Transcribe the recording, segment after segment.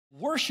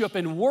worship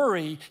and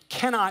worry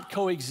cannot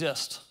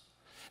coexist.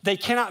 They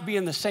cannot be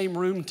in the same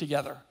room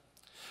together.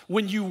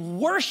 When you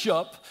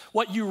worship,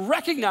 what you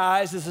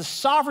recognize is the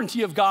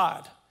sovereignty of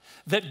God,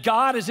 that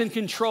God is in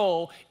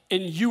control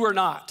and you are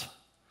not.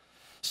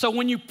 So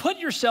when you put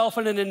yourself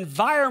in an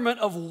environment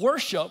of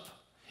worship,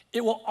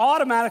 it will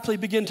automatically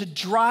begin to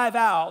drive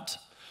out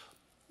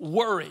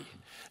worry.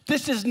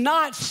 This is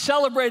not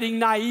celebrating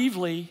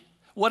naively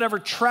whatever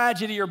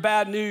tragedy or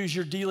bad news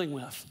you're dealing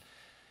with.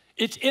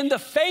 It's in the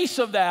face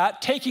of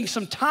that, taking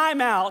some time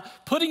out,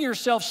 putting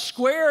yourself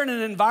square in an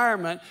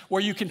environment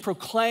where you can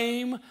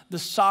proclaim the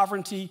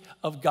sovereignty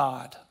of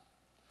God.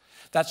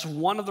 That's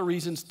one of the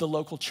reasons the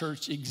local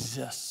church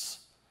exists.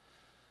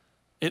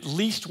 At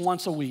least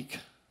once a week,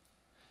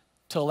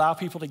 to allow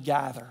people to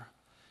gather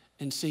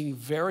and sing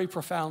very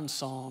profound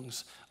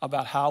songs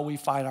about how we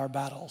fight our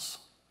battles.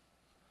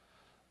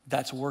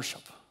 That's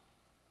worship.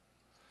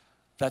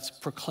 That's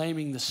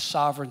proclaiming the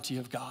sovereignty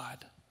of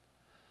God.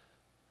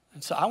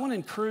 And so I want to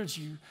encourage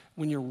you,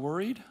 when you're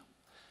worried,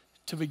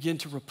 to begin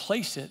to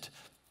replace it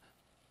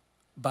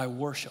by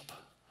worship.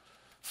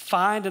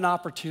 Find an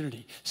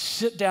opportunity.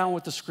 Sit down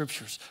with the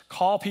scriptures.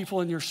 Call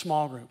people in your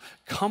small group.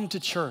 Come to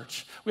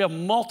church. We have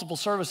multiple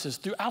services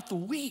throughout the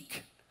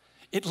week.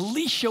 At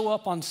least show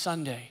up on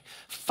Sunday.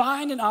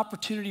 Find an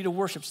opportunity to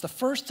worship. It's the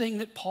first thing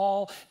that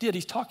Paul did.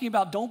 He's talking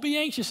about don't be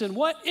anxious in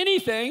what?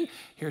 Anything.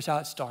 Here's how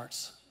it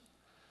starts.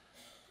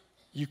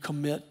 You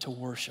commit to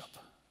worship.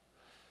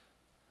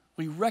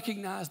 We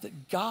recognize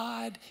that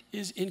God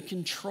is in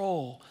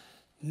control,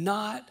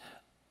 not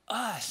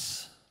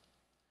us.